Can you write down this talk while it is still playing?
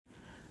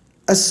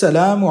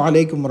Assalamu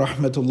alaikum wa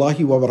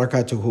rahmatullahi wa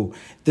barakatuhu.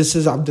 This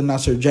is Abdul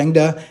Nasser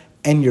Jangda,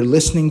 and you're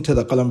listening to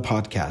the Qalam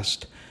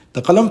Podcast.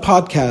 The Qalam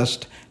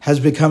Podcast has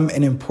become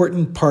an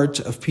important part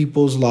of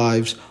people's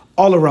lives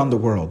all around the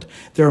world.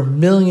 There are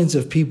millions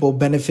of people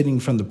benefiting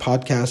from the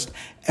podcast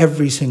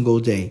every single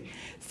day.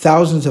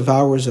 Thousands of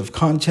hours of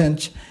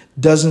content,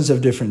 dozens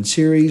of different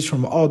series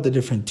from all the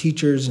different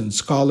teachers and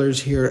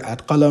scholars here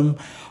at Qalam.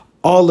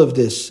 All of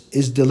this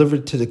is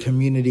delivered to the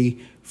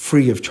community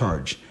free of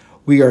charge.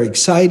 We are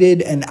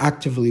excited and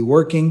actively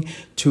working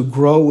to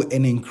grow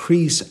and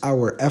increase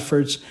our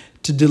efforts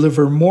to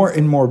deliver more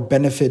and more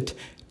benefit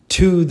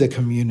to the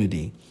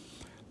community.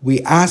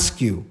 We ask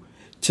you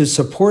to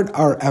support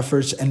our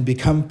efforts and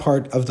become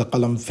part of the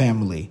Qalam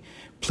family.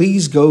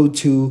 Please go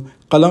to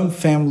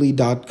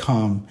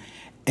qalamfamily.com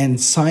and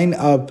sign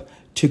up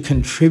to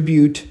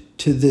contribute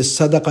to this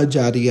sadaqah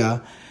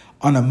jariyah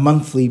on a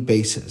monthly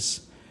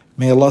basis.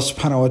 May Allah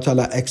subhanahu wa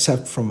ta'ala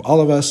accept from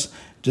all of us.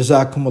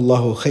 جزاكم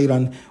الله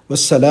خيرا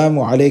والسلام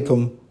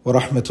عليكم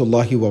ورحمة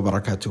الله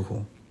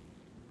وبركاته.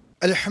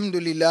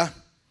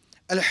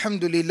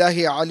 الحمد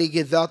لله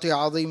علي الذات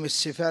عظيم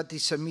الصفات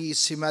سمي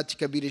السمات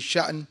كبير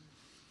الشأن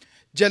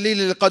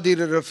جليل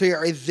القدر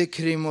رفيع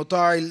الذكر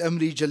مطاع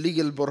الأمر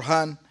جلي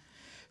البرهان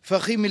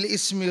فخيم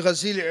الاسم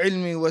غزيل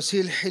العلم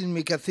وسيل الحلم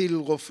كثير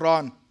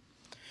الغفران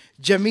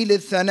جميل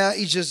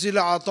الثناء جزيل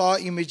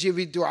العطاء مجيب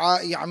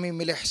الدعاء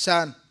عميم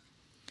الإحسان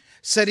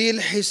سريع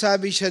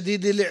الحساب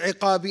شديد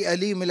العقاب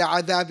أليم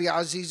العذاب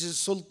عزيز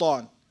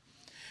السلطان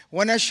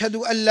ونشهد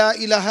أن لا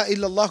إله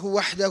إلا الله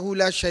وحده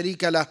لا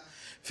شريك له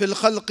في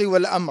الخلق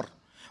والأمر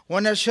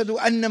ونشهد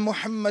أن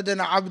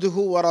محمدا عبده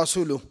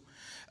ورسوله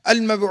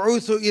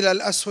المبعوث إلى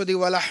الأسود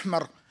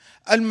والأحمر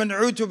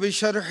المنعوت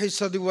بشرح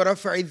الصدر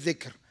ورفع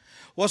الذكر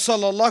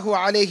وصلى الله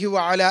عليه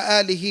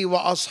وعلى آله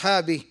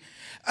وأصحابه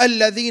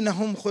الذين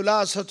هم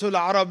خلاصة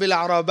العرب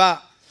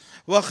العرباء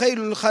وخير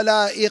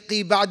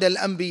الخلائق بعد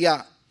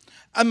الأنبياء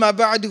أما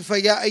بعد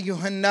فيا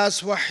أيها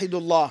الناس وحدوا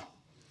الله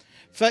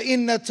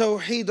فإن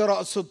التوحيد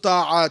رأس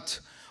الطاعات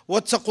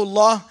واتقوا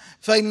الله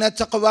فإن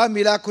التقوى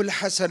ملاك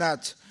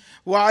الحسنات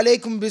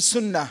وعليكم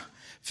بالسنة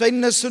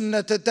فإن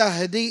السنة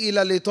تهدي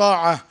إلى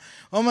الطاعة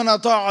ومن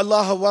أطاع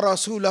الله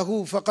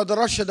ورسوله فقد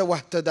رشد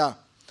واهتدى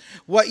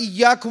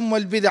وإياكم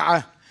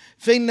والبدعة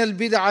فإن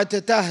البدعة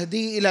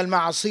تهدي إلى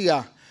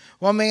المعصية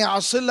ومن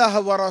يعص الله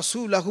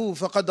ورسوله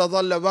فقد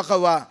ضل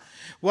وغوى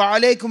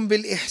وعليكم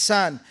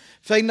بالإحسان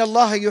فإن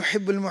الله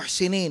يحب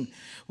المحسنين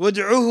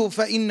وادعوه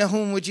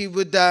فإنه مجيب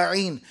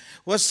الداعين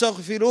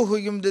واستغفروه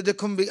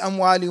يمددكم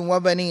بأموال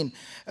وبنين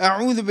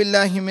أعوذ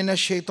بالله من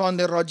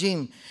الشيطان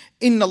الرجيم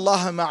إن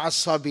الله مع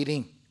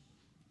الصابرين.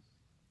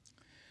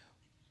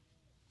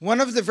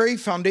 One of the very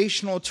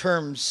foundational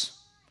terms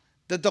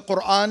that the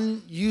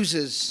Quran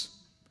uses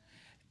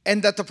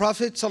and that the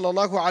Prophet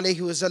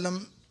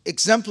ﷺ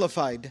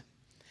exemplified,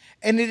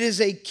 and it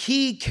is a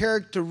key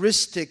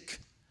characteristic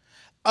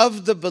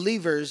of the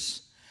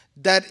believers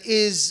that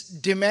is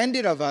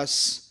demanded of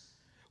us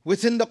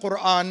within the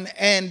Quran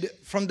and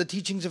from the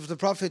teachings of the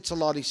Prophet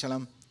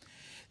ﷺ,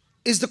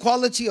 is the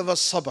quality of a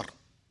sabr.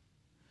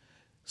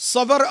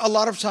 Sabr, a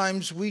lot of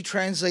times we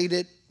translate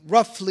it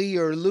roughly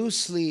or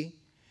loosely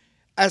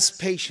as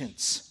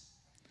patience.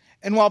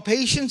 And while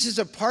patience is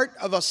a part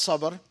of a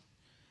sabr,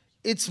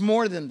 it's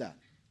more than that.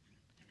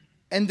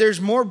 And there's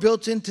more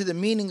built into the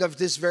meaning of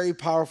this very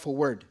powerful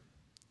word.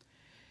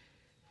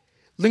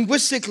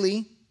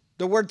 Linguistically,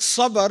 the word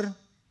sabr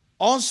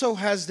also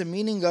has the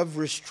meaning of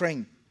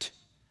restraint,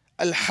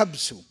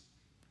 al-habsu,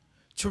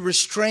 to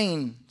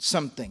restrain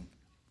something.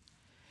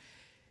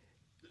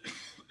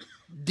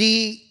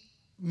 The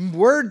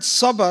word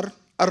sabr,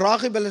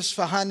 Ar-Raghib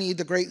al-Isfahani,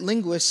 the great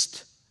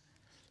linguist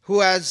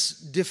who has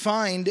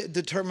defined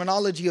the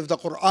terminology of the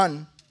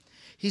Quran,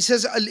 he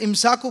says,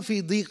 al-imsaku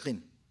fi dhiqin,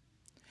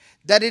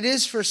 that it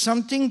is for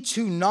something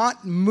to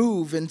not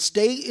move and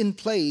stay in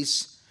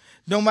place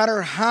no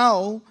matter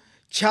how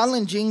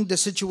challenging the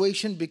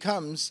situation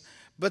becomes,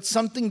 but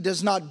something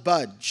does not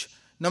budge,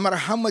 no matter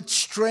how much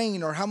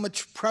strain or how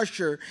much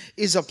pressure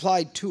is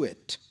applied to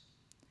it.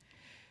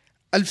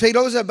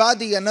 Al-Fayrouz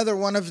Abadi, another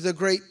one of the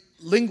great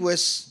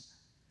linguists,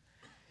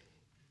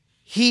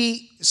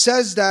 he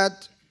says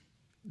that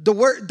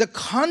the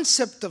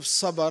concept of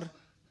sabr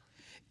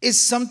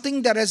is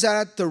something that is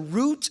at the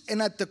root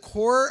and at the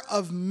core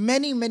of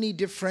many, many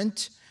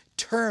different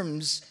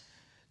terms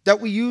that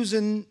we use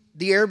in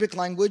the Arabic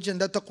language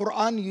and that the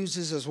Quran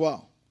uses as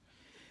well.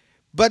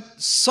 But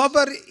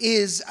sabr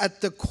is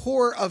at the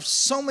core of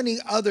so many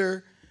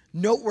other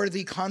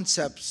noteworthy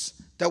concepts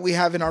that we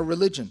have in our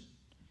religion.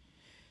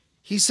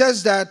 He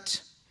says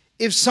that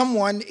if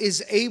someone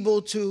is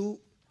able to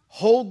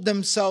hold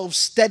themselves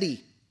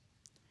steady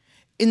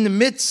in the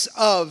midst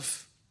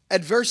of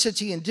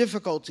adversity and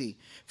difficulty,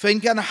 فَإِنْ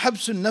كَانَ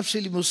حَبْسُ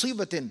النَّفْسِ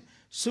لِمُصِيبَةٍ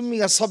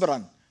سُمِّيَ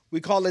صَبْرًا, we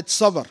call it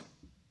sabr.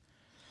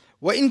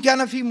 وَإِنْ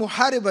كَانَ فِي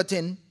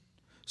مُحَارِبَةٍ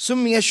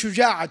سُمِّيَ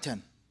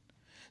شُجَاعَةً,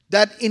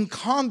 that in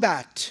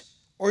combat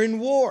or in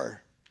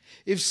war,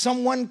 if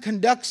someone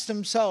conducts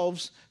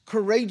themselves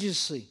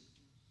courageously,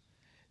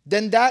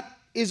 then that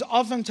is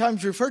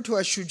oftentimes referred to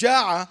as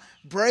shuja'a,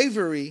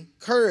 bravery,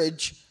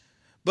 courage,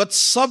 but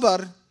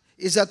sabr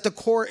is at the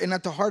core and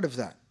at the heart of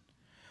that.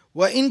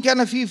 وَإِن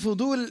كَانَ فِي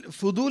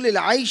فُضُولِ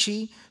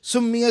الْعَيْشِ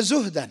سُمِّيَ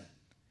زُهْدًا.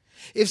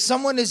 If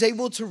someone is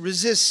able to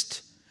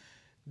resist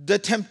the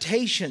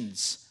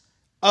temptations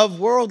of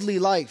worldly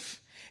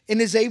life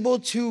and is able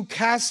to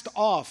cast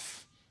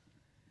off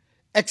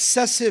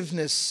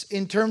excessiveness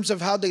in terms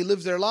of how they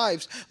live their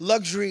lives,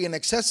 luxury and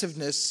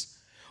excessiveness,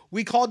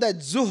 we call that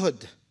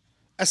zuhud,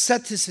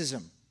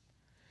 asceticism.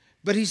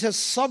 But he says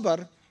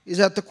sabr is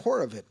at the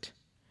core of it.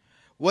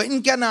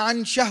 وَإِن كَانَ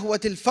عَنْ شَهْوَةِ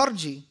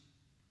الْفَرْجِ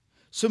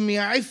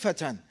سُمِّيَ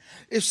عِفَّةً.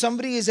 If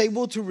somebody is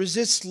able to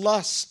resist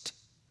lust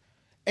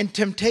and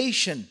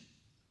temptation,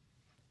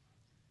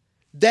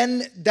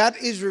 then that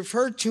is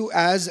referred to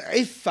as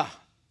iffa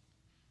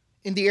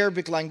in the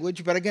Arabic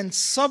language. But again,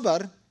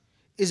 sabr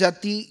is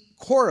at the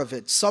core of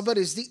it. Sabr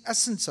is the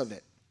essence of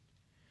it.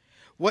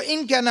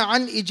 وَإِن كَانَ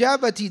عَنْ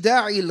إِجَابَةِ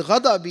دَاعِي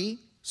الْغَضَبِ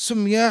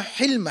سُمِّيَ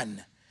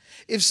حِلْمًا.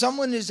 If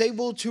someone is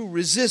able to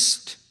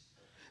resist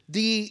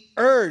the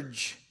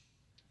urge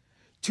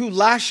to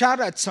lash out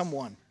at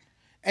someone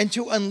and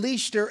to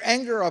unleash their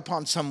anger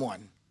upon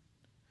someone,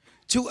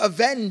 to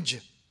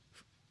avenge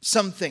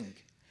something,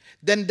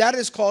 then that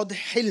is called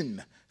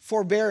hilm,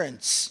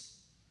 forbearance.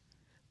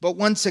 But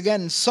once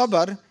again,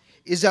 sabr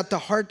is at the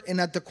heart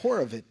and at the core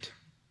of it.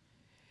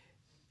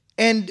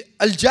 And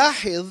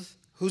Al-Jahid,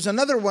 who's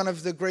another one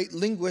of the great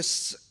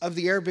linguists of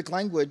the Arabic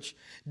language,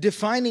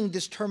 defining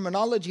this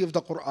terminology of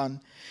the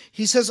Quran,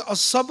 he says,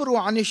 الصبر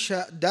عن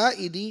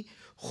الشدائد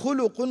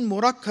خلق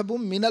مركب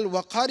من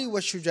الوقار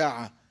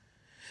والشجاعة.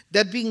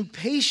 That being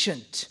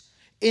patient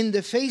in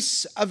the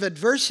face of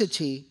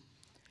adversity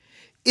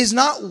is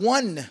not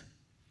one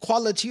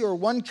quality or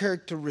one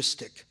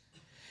characteristic.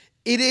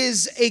 It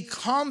is a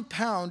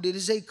compound, it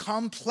is a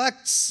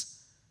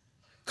complex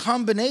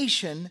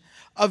combination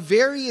of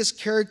various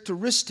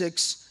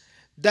characteristics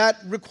that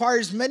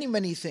requires many,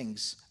 many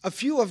things. A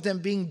few of them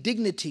being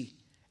dignity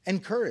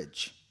and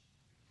courage.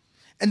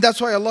 And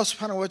that's why Allah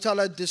subhanahu wa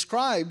ta'ala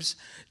describes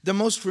the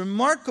most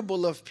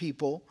remarkable of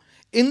people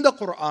in the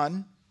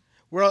Quran,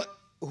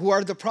 who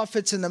are the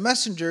prophets and the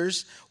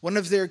messengers. One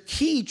of their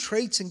key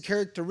traits and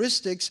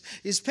characteristics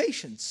is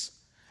patience.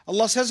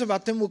 Allah says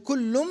about them,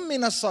 وَكُلٌّ مِّنَ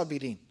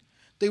الصَّابِرِينَ.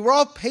 They were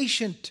all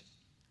patient.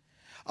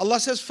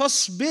 Allah says,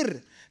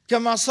 فَاصْبِرْ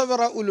كَمَا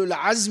صَبَرَ أُولُو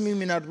الْعَزْمِ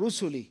مِنَ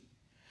الرُّسُلِ.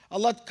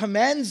 Allah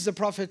commands the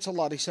Prophet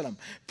ﷺ,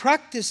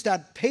 practice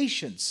that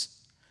patience,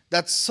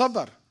 that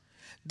sabr,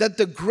 that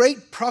the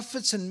great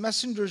prophets and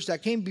messengers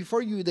that came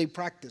before you, they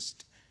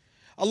practiced.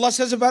 Allah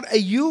says about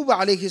Ayyub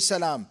alayhi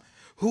salam,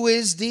 who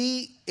is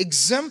the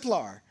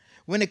exemplar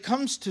when it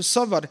comes to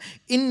sabr,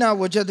 inna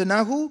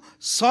wajadnahu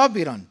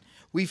sabiran.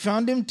 We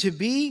found him to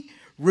be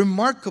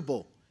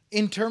remarkable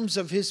in terms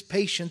of his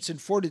patience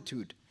and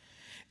fortitude.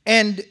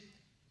 And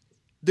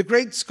the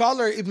great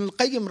scholar Ibn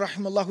al-Qayyim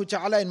rahimahullah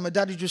ta'ala in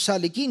Madarij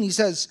al-Salikin, he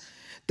says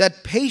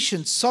that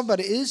patience, sabr,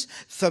 is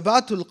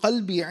thabatul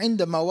qalbi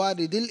inda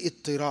mawarid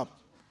al-ittirab.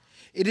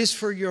 It is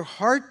for your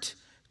heart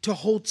to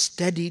hold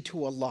steady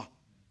to Allah,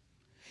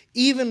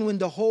 even when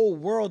the whole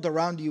world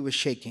around you is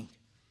shaking.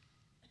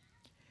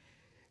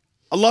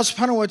 Allah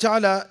subhanahu wa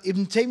ta'ala,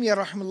 Ibn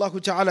Taymiyyah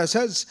rahimahullah ta'ala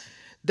says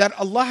that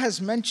Allah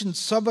has mentioned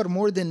sabr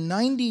more than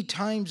 90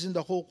 times in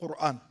the whole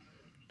Quran.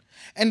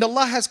 And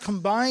Allah has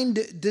combined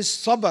this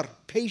sabr,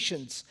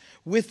 patience,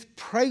 with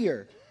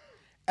prayer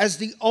as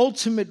the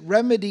ultimate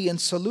remedy and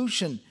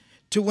solution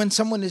to when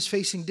someone is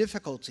facing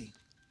difficulty.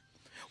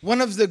 One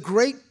of the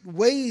great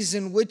ways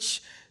in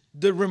which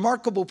the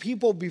remarkable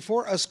people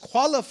before us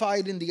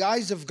qualified in the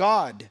eyes of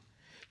God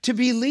to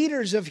be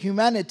leaders of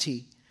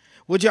humanity,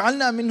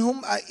 وَجَعَلْنَا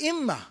مِنْهُمْ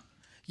أَئِمَّةً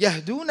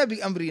يَهْدُونَ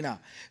بِأَمْرِنَا,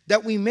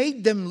 that we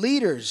made them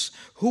leaders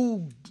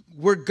who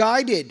were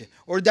guided,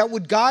 or that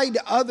would guide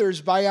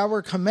others by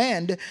our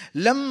command,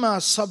 لَمَّا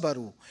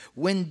صَبَرُوا,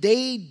 when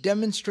they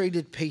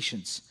demonstrated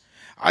patience.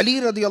 Ali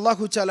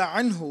radiallahu ta'ala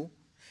anhu,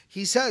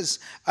 he says,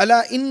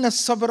 أَلَا إِنَّ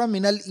الصَّبْرَ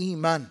مِنَ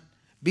الْإِيمَانِ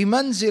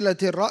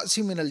بِمَنْزِلَةِ الرَّأْسِ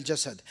مِنَ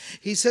الْجَسَدِ.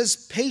 He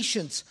says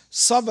patience,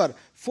 sabr,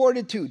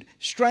 fortitude,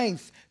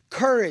 strength,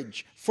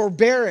 courage,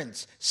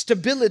 forbearance,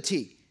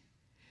 stability,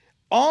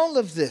 all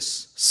of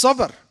this,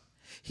 sabr,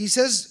 he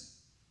says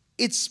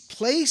its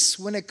place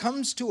when it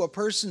comes to a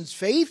person's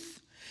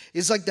faith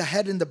is like the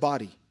head and the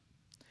body.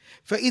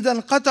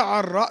 فَإِذَا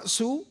انْقَطَعَ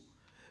الرَّأْسُ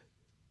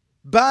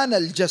بَانَ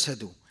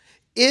الْجَسَدُ.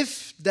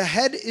 If the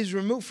head is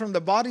removed from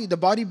the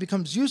body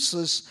becomes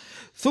useless.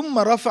 ثُمَّ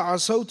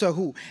رَفَعَ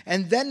صَوْتَهُ.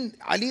 And then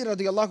Ali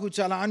radiallahu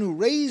ta'ala anhu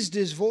raised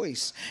his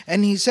voice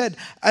and he said,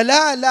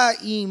 أَلَا لَا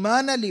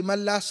إِيمَانَ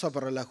لِمَنْ لَا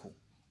صَبْرَ لَهُ.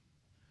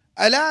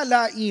 أَلَا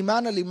لَا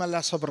إِيمَانَ لِمَنْ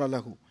لَا صَبْرَ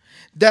لَهُ.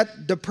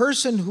 That the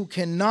person who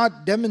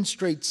cannot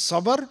demonstrate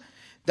sabr,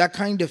 that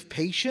kind of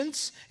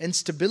patience and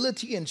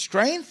stability and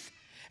strength,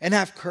 and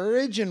have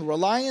courage and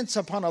reliance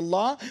upon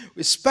Allah,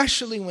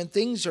 especially when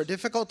things are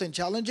difficult and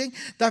challenging,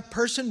 that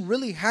person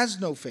really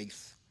has no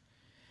faith.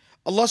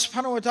 Allah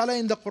subhanahu wa ta'ala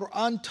in the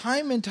Quran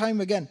time and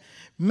time again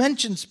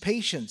mentions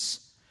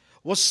patience.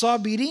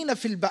 وَالصَّابِرِينَ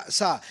فِي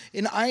الْبَأْسَى.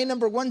 In ayah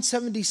number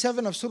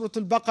 177 of Surah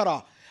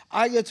Al-Baqarah,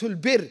 Ayatul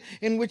Bir,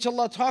 in which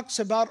Allah talks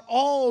about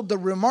all the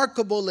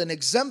remarkable and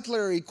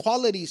exemplary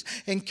qualities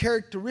and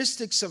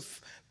characteristics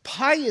of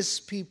pious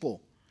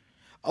people.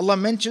 Allah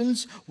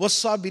mentions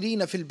وَالصَّابِرِينَ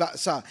فِي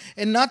الْبَأْسَى.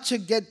 And not to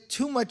get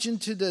too much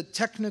into the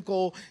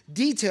technical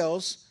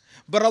details,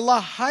 but Allah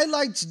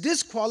highlights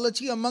this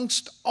quality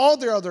amongst all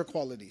their other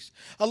qualities.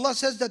 Allah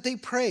says that they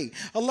pray.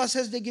 Allah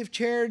says they give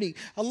charity.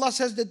 Allah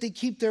says that they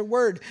keep their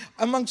word.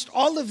 Amongst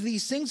all of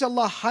these things,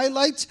 Allah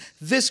highlights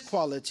this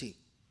quality.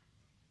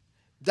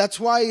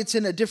 That's why it's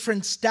in a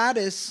different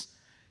status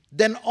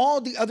than all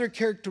the other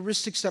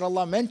characteristics that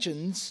Allah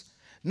mentions.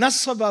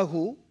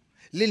 نَصَّبَهُ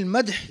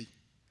لِلْمَدْحِ.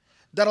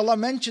 That Allah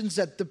mentions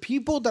that the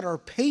people that are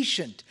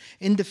patient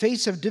in the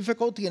face of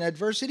difficulty and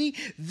adversity,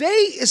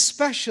 they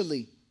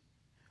especially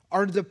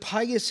are the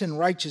pious and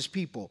righteous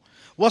people.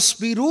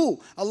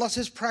 وَاصْبِرُوا. Allah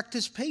says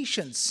practice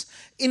patience.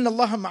 إِنَّ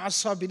اللَّهَ مَعَ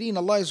الصَّابِرِينَ.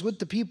 Allah is with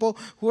the people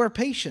who are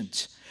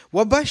patient.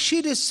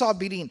 وَبَشِّرِ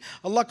الصَّابِرِينَ.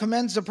 Allah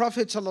commands the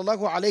Prophet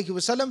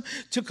ﷺ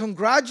to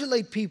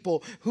congratulate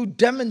people who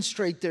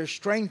demonstrate their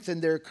strength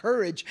and their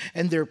courage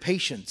and their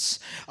patience.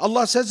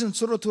 Allah says in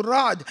Surah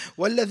Al-Ra'd,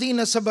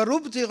 وَالَّذِينَ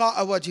صَبَرُوا ابْتِغَاءَ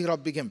وَجْهِ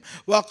رَبِّهِمْ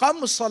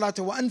وَأَقَامُوا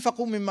الصَّلَاةَ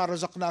وَأَنْفَقُوا مِمَّا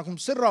رَزَقْنَاهُمْ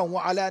سِرًّا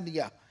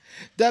وَعَلَانِيَةً.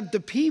 That the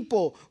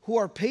people who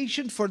are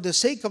patient for the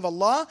sake of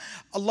Allah,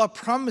 Allah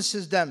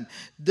promises them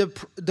the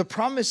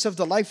promise of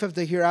the life of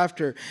the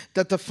hereafter,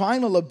 that the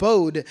final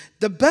abode,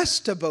 the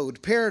best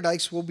abode,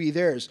 paradise will be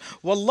theirs.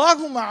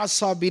 Wallahu ma'as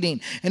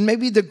sabirin. And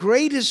maybe the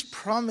greatest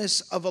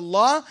promise of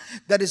Allah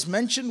that is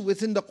mentioned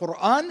within the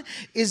Quran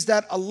is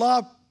that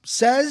Allah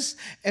says,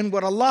 and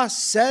what Allah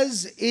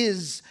says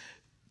is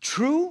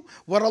true,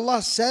 what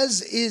Allah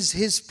says is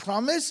His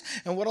promise,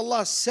 and what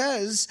Allah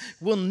says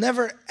will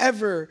never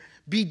ever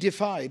be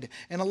defied.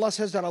 And Allah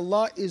says that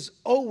Allah is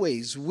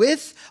always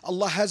with,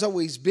 Allah has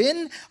always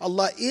been,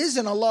 Allah is,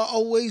 and Allah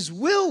always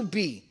will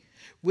be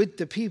with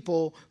the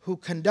people who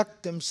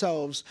conduct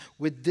themselves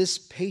with this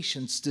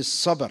patience, this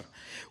sabr.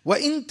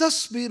 وَإِن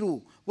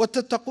تَصْبِرُوا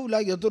وَتَتَّقُوا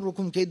لَا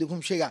يَضُرُّكُمْ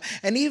كَيْدُكُمْ شَيْئًا.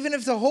 And even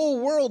if the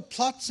whole world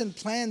plots and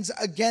plans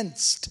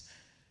against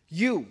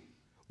you,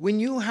 when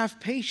you have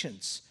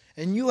patience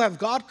and you have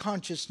God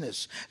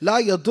consciousness, لا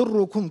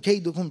يضركم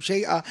كيدكم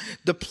شيئا,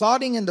 the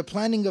plotting and the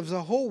planning of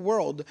the whole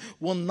world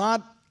will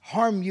not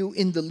harm you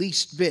in the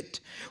least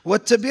bit.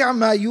 وَاتَّبِعْ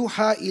مَا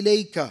يُوحَى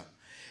إِلَيْكَ.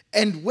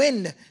 And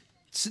when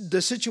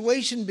the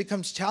situation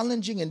becomes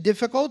challenging and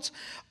difficult,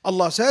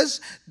 Allah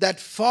says that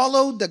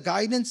follow the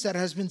guidance that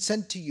has been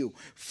sent to you.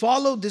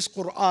 Follow this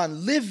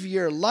Quran. Live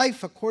your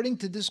life according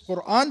to this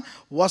Quran.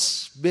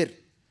 وَاصْبِرْ.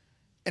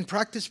 And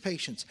practice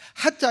patience.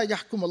 حَتَّى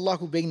يَحْكُمَ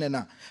اللَّهُ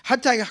بَيْنَنَا.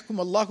 حَتَّى يَحْكُمَ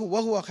اللَّهُ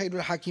وَهُوَ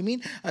خَيْرُ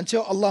الْحَاكِمِينَ.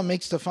 Until Allah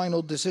makes the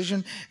final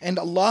decision. And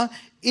Allah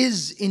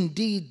is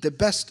indeed the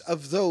best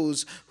of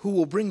those who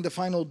will bring the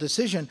final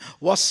decision.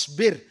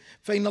 وَاصْبِرْ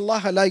فَإِنَّ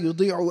اللَّهَ لَا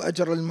يُضِيعُ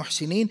أَجْرَ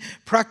الْمُحْسِنِينَ.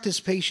 Practice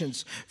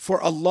patience, for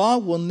Allah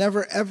will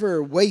never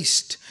ever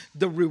waste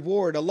the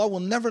reward. Allah will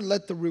never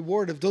let the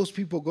reward of those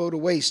people go to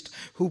waste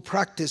who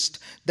practiced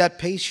that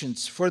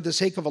patience for the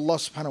sake of Allah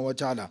subhanahu wa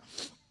ta'ala.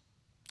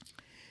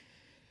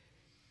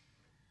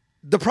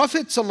 The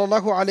Prophet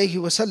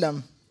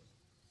ﷺ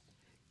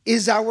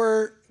is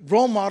our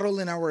role model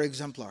and our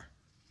exemplar.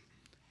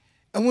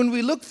 And when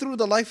we look through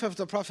the life of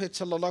the Prophet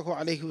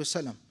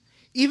ﷺ,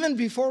 even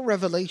before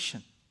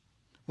revelation,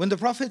 when the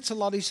Prophet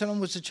ﷺ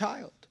was a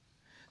child,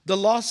 the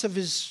loss of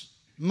his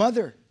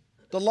mother,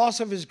 the loss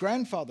of his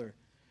grandfather,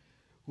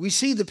 we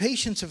see the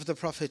patience of the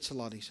Prophet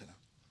ﷺ.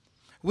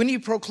 When he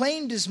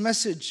proclaimed his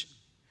message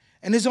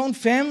and his own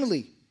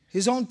family,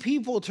 his own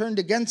people turned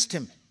against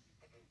him,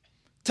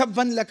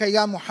 تَبًّا لَكَ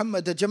يَا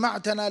مُحَمَّدَ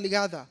جَمَعْتَنَا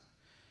لِهَذَا.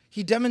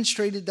 He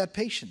demonstrated that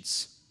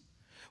patience.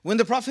 When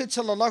the Prophet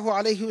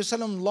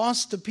ﷺ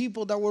lost the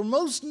people that were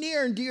most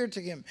near and dear to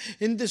him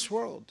in this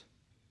world,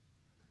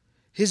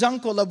 his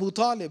uncle Abu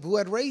Talib, who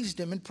had raised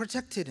him and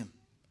protected him,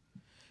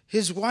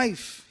 his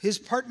wife, his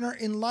partner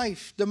in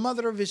life, the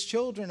mother of his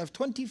children of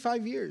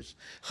 25 years,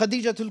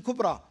 Khadijatul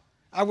Kubra,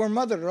 our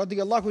mother,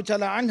 radiyallahu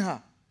ta'ala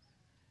anha.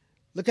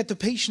 Look at the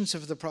patience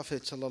of the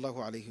Prophet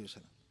ﷺ.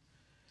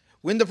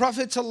 When the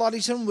Prophet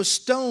ﷺ was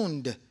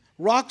stoned,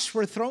 rocks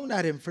were thrown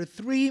at him for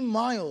 3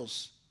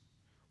 miles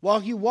while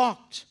he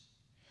walked.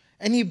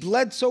 And he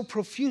bled so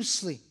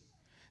profusely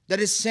that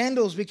his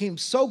sandals became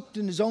soaked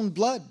in his own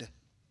blood.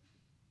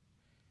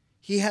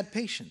 He had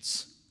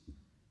patience.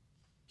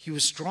 He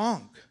was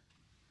strong.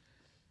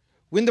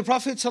 When the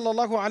Prophet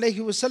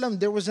ﷺ,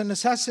 there was an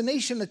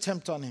assassination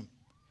attempt on him.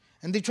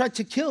 And they tried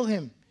to kill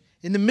him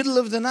in the middle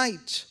of the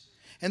night.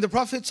 And the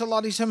Prophet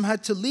ﷺ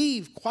had to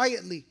leave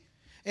quietly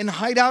and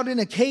hide out in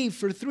a cave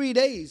for 3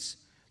 days.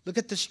 Look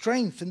at the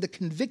strength and the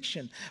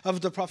conviction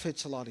of the Prophet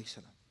ﷺ.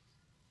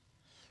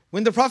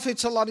 When the Prophet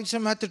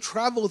ﷺ had to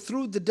travel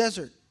through the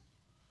desert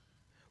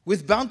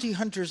with bounty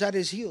hunters at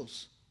his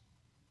heels,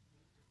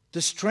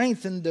 the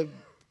strength and the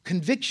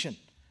conviction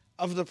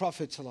of the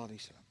Prophet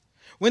ﷺ.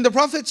 When the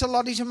Prophet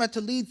ﷺ had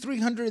to lead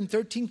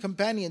 313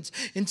 companions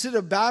into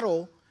the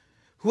battle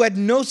who had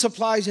no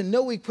supplies and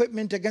no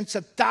equipment against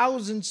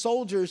 1,000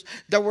 soldiers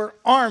that were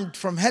armed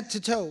from head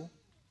to toe.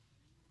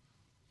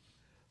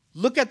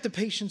 Look at the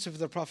patience of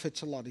the Prophet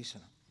ﷺ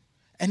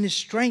and his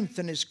strength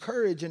and his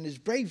courage and his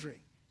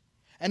bravery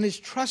and his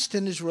trust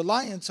and his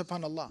reliance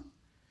upon Allah.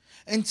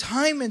 And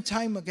time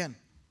again,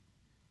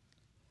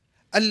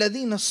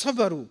 الَّذِينَ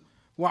صَبَرُوا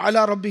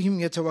وَعَلَىٰ رَبِّهِمْ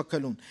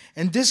يَتَوَكَّلُونَ.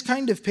 And this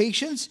kind of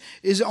patience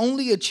is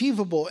only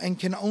achievable and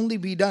can only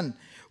be done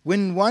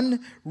when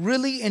one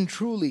really and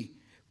truly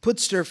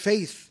puts their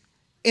faith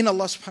in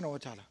Allah subhanahu wa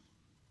ta'ala.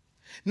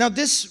 Now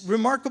this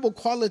remarkable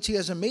quality,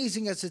 as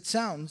amazing as it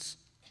sounds,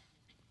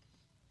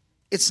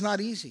 it's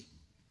not easy.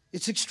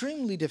 It's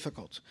extremely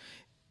difficult.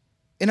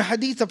 In a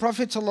hadith, the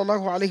Prophet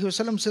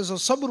ﷺ says,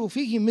 الصبر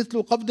فيه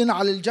مثل قبض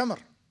على الجمر.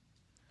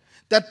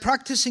 That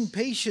practicing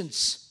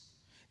patience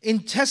in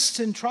tests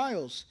and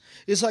trials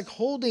is like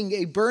holding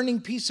a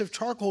burning piece of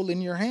charcoal in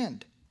your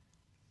hand.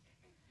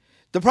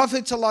 The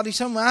Prophet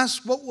ﷺ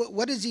asked,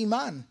 what is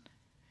Iman?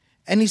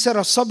 And he said,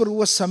 الصبر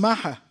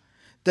والسماحة.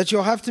 That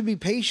you'll have to be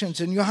patient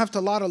and you'll have to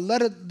let a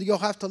lot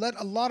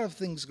of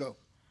things go.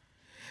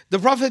 The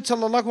Prophet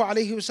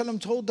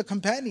ﷺ told the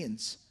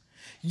companions,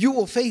 you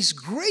will face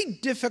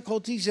great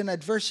difficulties and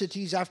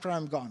adversities after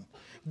I'm gone.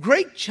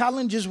 Great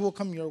challenges will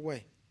come your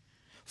way.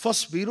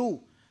 فَاصْبِرُوا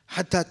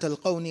حَتَّى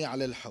تَلْقَوْنِي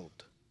عَلَى الْحَوْضِ.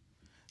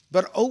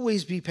 But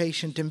always be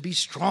patient and be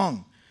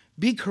strong.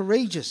 Be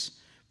courageous.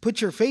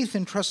 Put your faith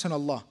and trust in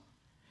Allah.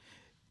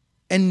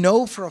 And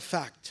know for a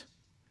fact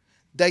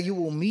that you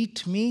will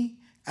meet me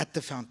at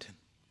the fountain.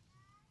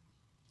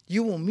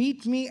 You will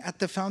meet me at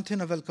the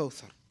fountain of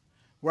Al-Kawthar,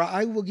 where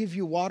I will give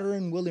you water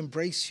and will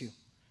embrace you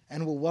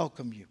and will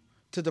welcome you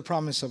to the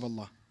promise of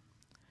Allah.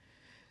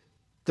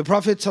 The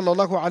Prophet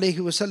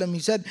ﷺ, he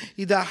said,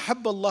 إِذَا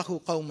حَبَّ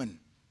اللَّهُ قَوْمًا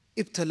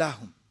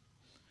ابْتَلَاهُمْ.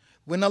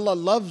 When Allah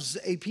loves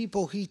a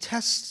people, He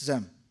tests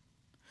them.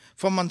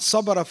 فَمَنْ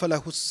صَبَرَ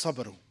فَلَهُ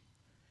الصَّبْرُ.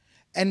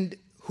 And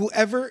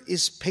whoever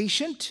is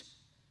patient,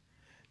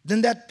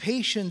 then that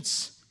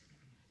patience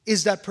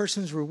is that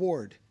person's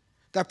reward.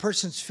 That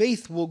person's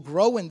faith will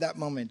grow in that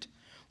moment.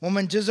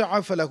 وَمَنْ جَزَعَ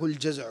فَلَهُ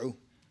الْجَزَعُ.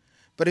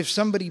 But if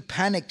somebody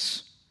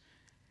panics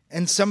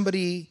and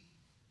somebody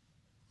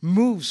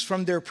moves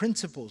from their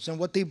principles and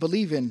what they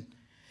believe in,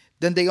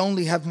 then they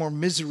only have more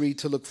misery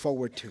to look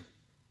forward to.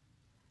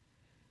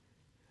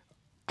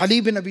 Ali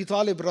ibn Abi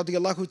Talib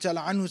radiallahu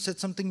ta'ala anhu said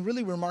something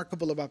really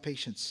remarkable about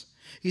patience.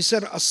 He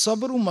said,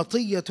 الصبر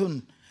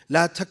مطية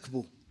لا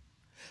تكبو.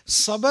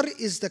 Sabr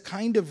is the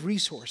kind of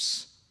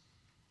resource,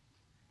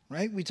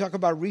 right? We talk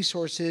about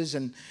resources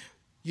and,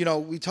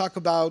 we talk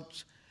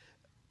about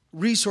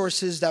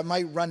resources that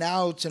might run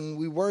out, and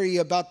we worry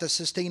about the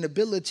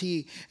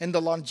sustainability and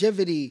the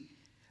longevity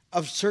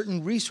of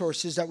certain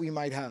resources that we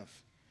might have.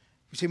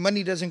 We say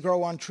money doesn't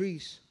grow on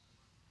trees.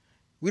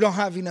 We don't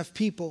have enough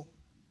people.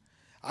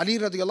 Ali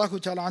radiallahu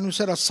ta'ala anhu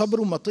said,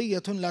 الصبر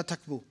مطية لا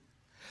تكبو.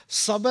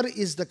 Sabr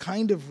is the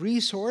kind of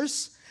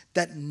resource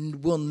that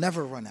will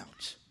never run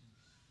out.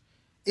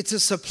 It's a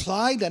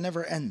supply that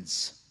never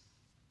ends.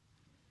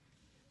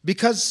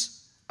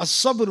 Because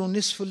الصبر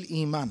نصف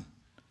الإيمان.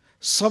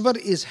 Sabr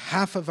is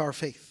half of our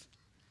faith.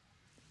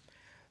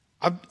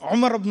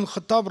 Umar ibn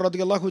al-Khattab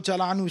radiallahu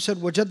ta'ala anhu said,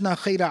 وَجَدْنَا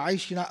خَيْرَ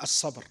عَيْشِنَا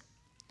الصَّبْرِ.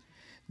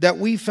 That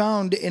we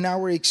found in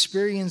our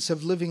experience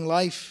of living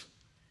life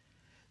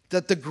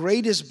that the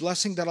greatest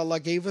blessing that Allah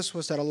gave us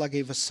was that Allah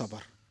gave us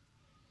sabr.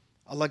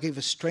 Allah gave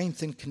us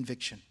strength and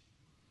conviction.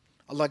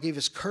 Allah gave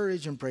us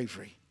courage and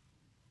bravery.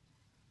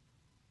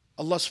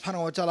 Allah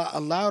subhanahu wa ta'ala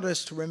allowed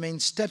us to remain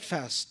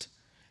steadfast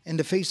in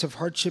the face of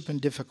hardship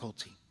and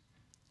difficulty.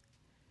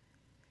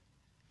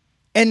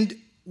 And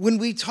when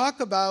we talk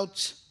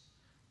about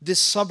this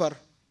sabr,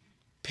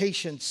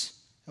 patience,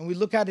 and we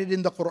look at it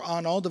in the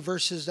Quran, all the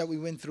verses that we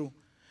went through,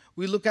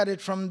 we look at it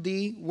from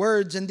the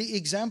words and the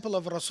example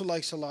of Rasulullah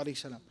sallallahu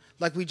alaihi wasallam,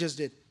 like we just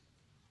did.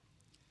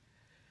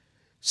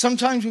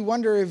 Sometimes we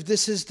wonder if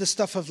this is the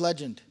stuff of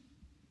legend,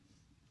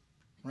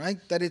 right?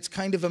 That it's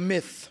kind of a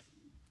myth.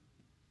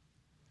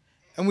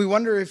 And we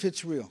wonder if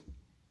it's real.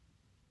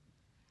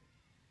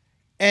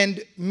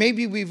 And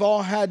maybe we've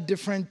all had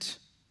different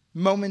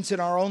moments in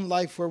our own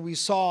life where we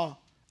saw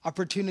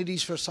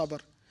opportunities for sabr.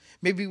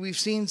 Maybe we've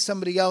seen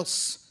somebody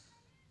else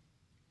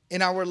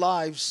in our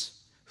lives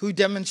who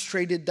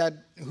demonstrated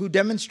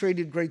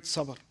great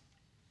sabr.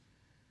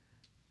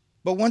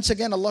 But once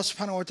again, Allah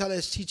subhanahu wa ta'ala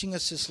is teaching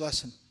us this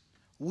lesson.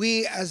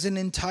 We as an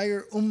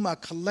entire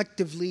ummah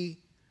collectively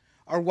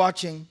are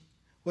watching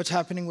what's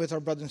happening with our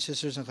brothers and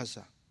sisters in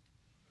Gaza.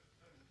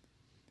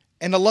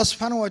 And Allah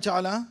subhanahu wa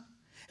ta'ala,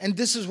 and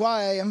this is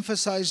why I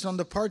emphasized on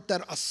the part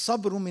that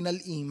as-sabru min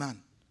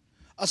al-iman.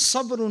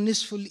 As-sabru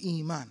nisful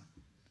iman.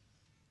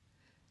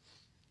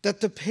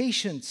 That the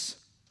patience,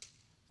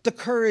 the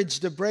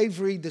courage, the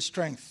bravery, the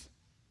strength,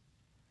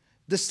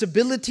 the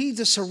stability,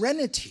 the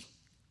serenity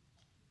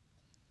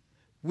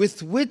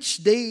with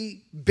which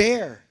they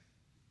bear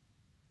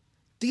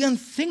the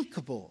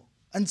unthinkable,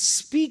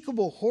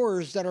 unspeakable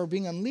horrors that are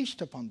being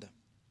unleashed upon them.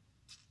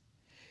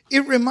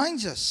 It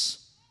reminds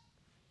us,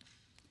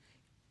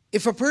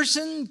 if a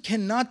person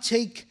cannot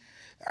take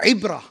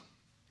ibrah,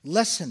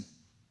 lesson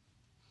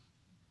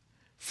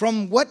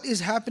from what is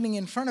happening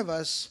in front of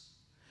us,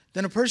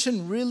 then a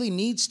person really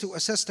needs to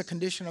assess the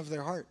condition of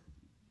their heart.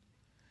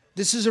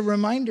 This is a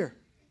reminder.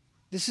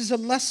 This is a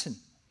lesson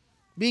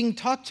being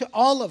taught to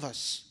all of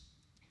us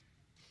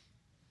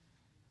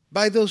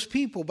by those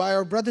people, by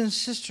our brothers and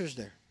sisters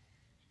there,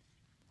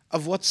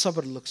 of what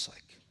sabr looks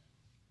like,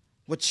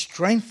 what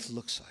strength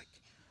looks like,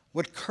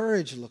 what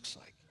courage looks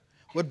like,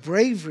 what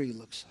bravery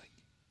looks like.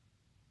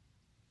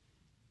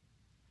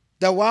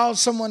 That while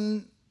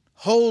someone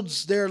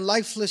holds their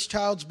lifeless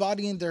child's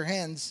body in their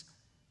hands,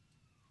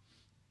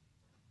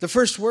 the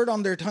first word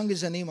on their tongue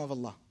is the name of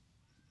Allah.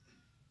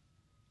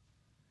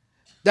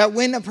 That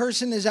when a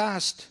person is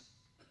asked,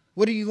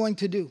 what are you going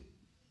to do?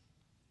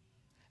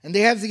 And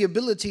they have the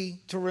ability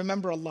to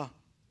remember Allah.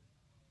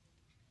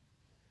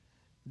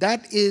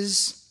 That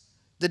is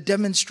the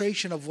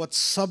demonstration of what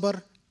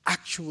sabr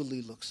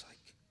actually looks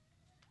like.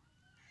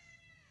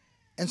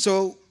 And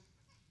so,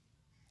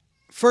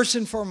 first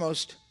and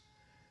foremost,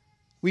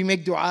 we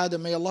make dua that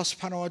may Allah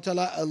subhanahu wa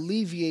ta'ala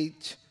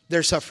alleviate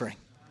their suffering.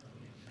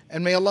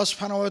 And may Allah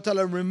subhanahu wa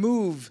ta'ala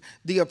remove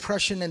the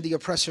oppression and the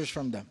oppressors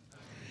from them.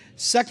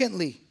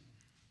 Secondly,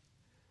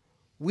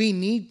 we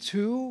need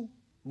to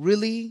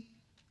really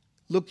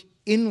look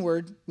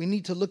inward. We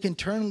need to look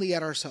internally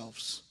at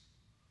ourselves.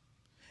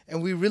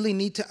 And we really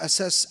need to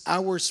assess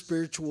our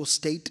spiritual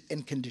state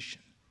and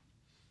condition.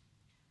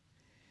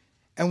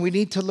 And we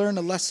need to learn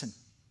a lesson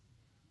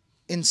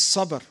in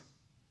sabr,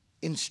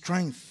 in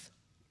strength,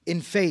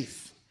 in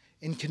faith,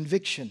 in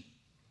conviction,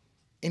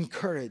 in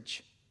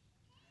courage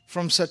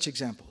from such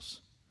examples.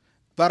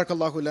 بارك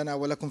الله لنا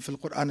ولكم في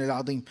القرآن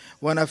العظيم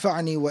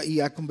ونفعني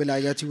وإياكم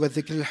بالآيات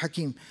والذكر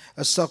الحكيم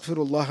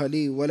أستغفر الله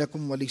لي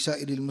ولكم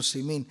ولسائر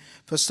المسلمين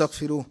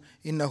فاستغفروه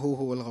إنه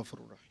هو الغفور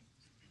الرحيم.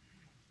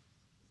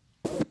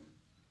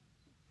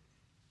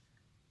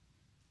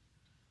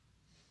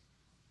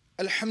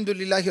 الحمد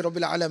لله رب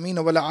العالمين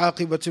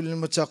والعاقبة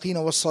للمتقين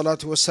والصلاة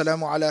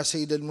والسلام على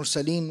سيد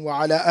المرسلين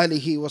وعلى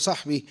آله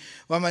وصحبه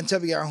ومن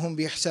تبعهم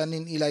بإحسان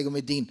إلى يوم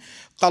الدين.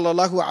 قال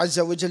الله عز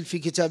وجل في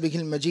كتابه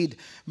المجيد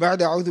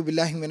بعد أعوذ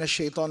بالله من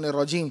الشيطان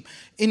الرجيم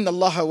إن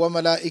الله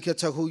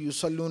وملائكته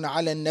يصلون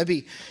على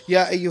النبي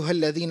يا أيها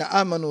الذين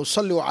آمنوا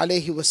صلوا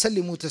عليه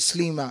وسلموا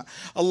تسليما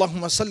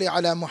اللهم صل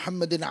على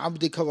محمد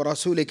عبدك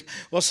ورسولك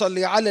وصل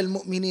على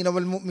المؤمنين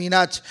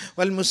والمؤمنات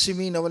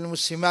والمسلمين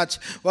والمسلمات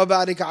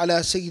وبارك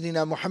على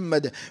سيدنا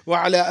محمد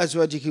وعلى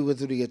أزواجه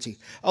وذريته.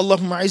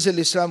 اللهم أعز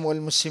الإسلام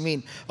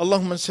والمسلمين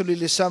اللهم انصر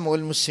الإسلام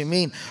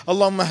والمسلمين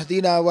اللهم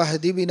اهدنا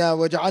واهد بنا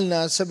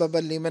واجعلنا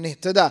سببا لمن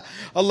اهتدى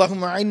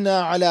اللهم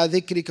أعنا على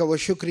ذكرك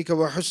وشكرك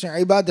وحسن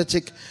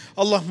عبادتك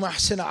اللهم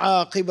احسن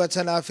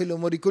عاقبتنا في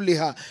الأمور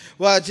كلها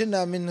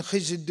وأجرنا من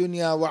خزي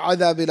الدنيا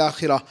وعذاب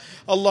الآخرة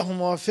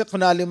اللهم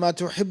وفقنا لما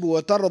تحب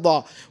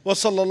وترضى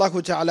وصلى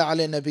الله تعالى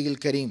على النبي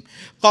الكريم.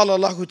 قال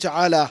الله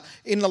تعالى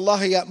إن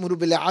الله يأمر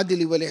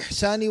بالعدل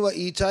والإحسان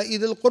وإيتاء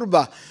ذي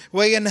القربى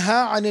وينهى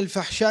عن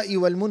الفحشاء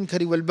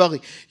والمنكر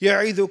والبغي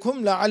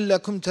يعظكم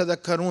لعلكم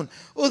تذكرون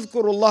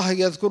اذكروا الله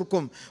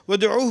يذكركم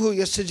وادعوه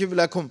يستجب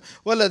لكم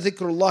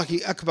ولذكر الله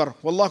أكبر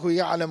والله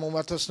يعلم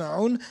ما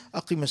تصنعون.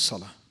 أقم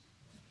الصلاة.